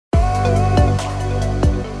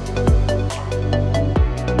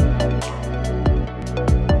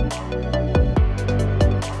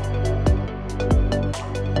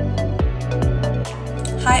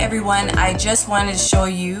everyone, I just wanted to show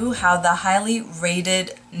you how the highly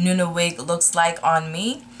rated NUNA wig looks like on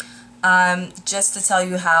me. Just to tell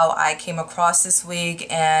you how I came across this wig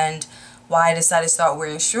and why I decided to start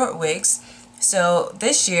wearing short wigs. So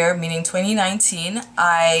this year, meaning 2019,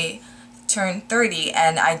 I turned 30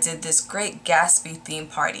 and I did this great Gatsby theme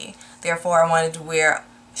party. Therefore, I wanted to wear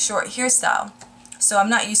short hairstyle. So I'm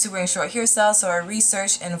not used to wearing short hairstyle, so I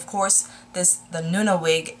researched, and of course the NUNA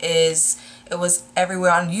wig it was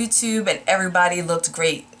everywhere on YouTube and everybody looked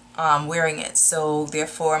great wearing it. So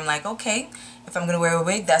therefore I'm like, okay, if I'm gonna wear a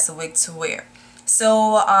wig, that's a wig to wear.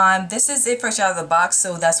 So this is it fresh out of the box,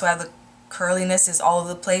 so that's why the curliness is all over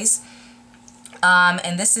the place.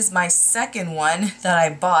 And this is my second one that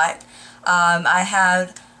I bought. I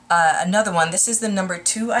had another one. This is the number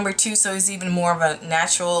two, so it's even more of a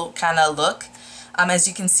natural kind of look. As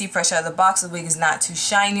you can see, fresh out of the box, the wig is not too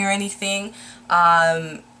shiny or anything.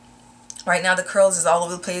 Right now the curls is all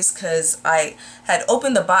over the place because I had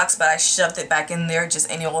opened the box, but I shoved it back in there just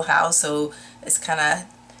any old how, so it's kind of,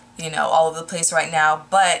 you know, all over the place right now.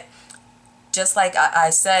 But just like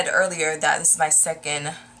I said earlier, that this is my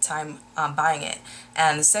second time buying it,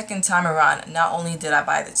 and the second time around, not only did I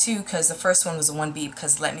buy the two, because the first one was a 1B,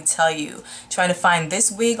 because let me tell you, trying to find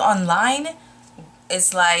this wig online,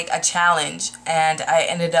 it's like a challenge, and I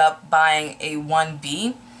ended up buying a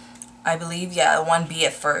 1B, I believe. Yeah, a 1B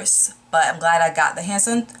at first, but I'm glad I got the hands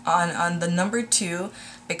on the number two,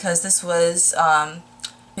 because this was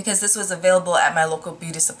available at my local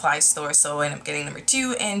beauty supply store. So I ended up getting number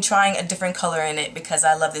two and trying a different color in it because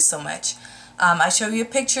I love this so much. I show you a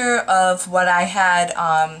picture of what I had,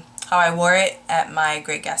 how I wore it at my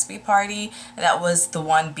Great Gatsby party. That was the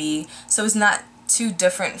 1B, so it's not too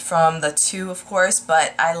different from the two, of course,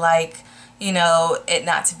 but I like, you know, it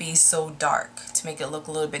not to be so dark, to make it look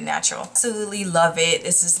a little bit natural. Absolutely love it.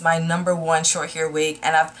 This is my number one short hair wig,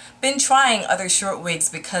 and I've been trying other short wigs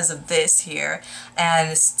because of this here,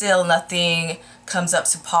 and still nothing comes up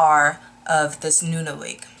to par of this NUNA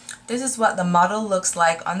wig. This is what the model looks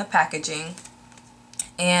like on the packaging,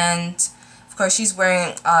 and of course she's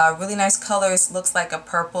wearing really nice colors. Looks like a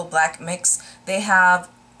purple black mix. They have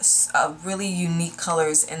really unique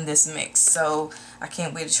colors in this mix, so I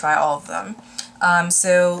can't wait to try all of them.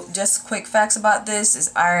 So just quick facts about this: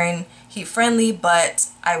 is iron heat friendly, but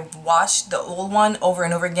I washed the old one over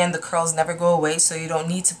and over again. The curls never go away, so you don't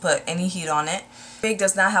need to put any heat on it. The wig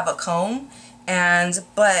does not have a comb,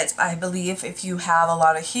 but I believe if you have a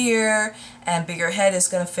lot of hair and bigger head, it's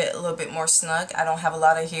gonna fit a little bit more snug. I don't have a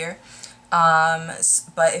lot of hair,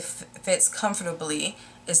 but it fits comfortably.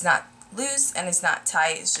 It's not loose and it's not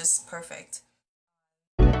tight, it's just perfect.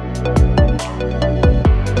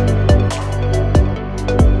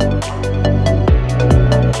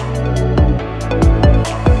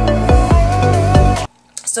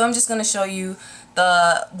 So I'm just going to show you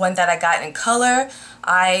the one that I got in color.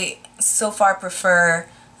 I so far prefer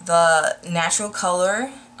the natural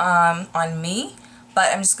color on me,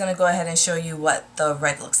 but I'm just going to go ahead and show you what the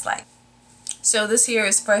red looks like. So this here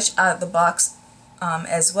is fresh out of the box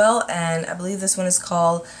as well, and I believe this one is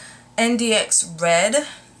called NDXRED.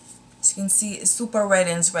 As you can see, it's super red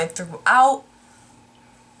and it's red throughout.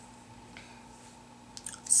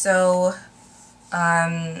 So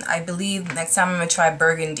I believe next time I'm gonna try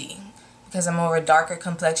burgundy, because I'm more a darker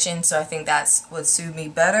complexion, so I think that's would suit me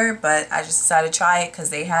better. But I just decided to try it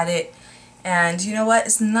because they had it, and you know what,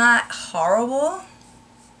 it's not horrible,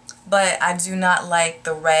 but I do not like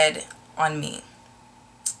the red on me,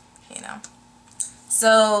 you know.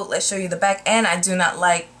 So let's show you the back, and I do not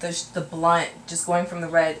like the blunt, just going from the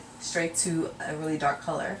red straight to a really dark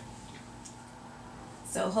color.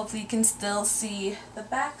 So hopefully you can still see the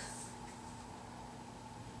back.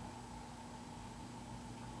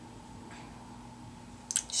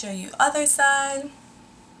 Show you other side.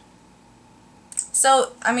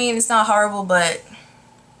 So I mean, it's not horrible, but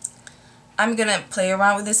I'm gonna play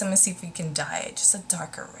around with this. I'm gonna see if we can dye it just a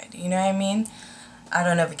darker red, you know what I mean? I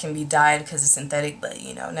don't know if it can be dyed because it's synthetic, but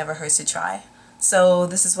you know, never hurts to try. So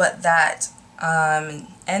this is what that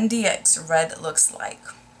NDXRED looks like.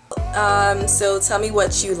 So tell me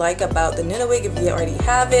what you like about the NUNA wig if you already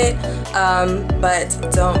have it,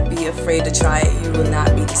 but don't be afraid to try it. You will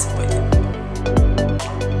not be disappointed.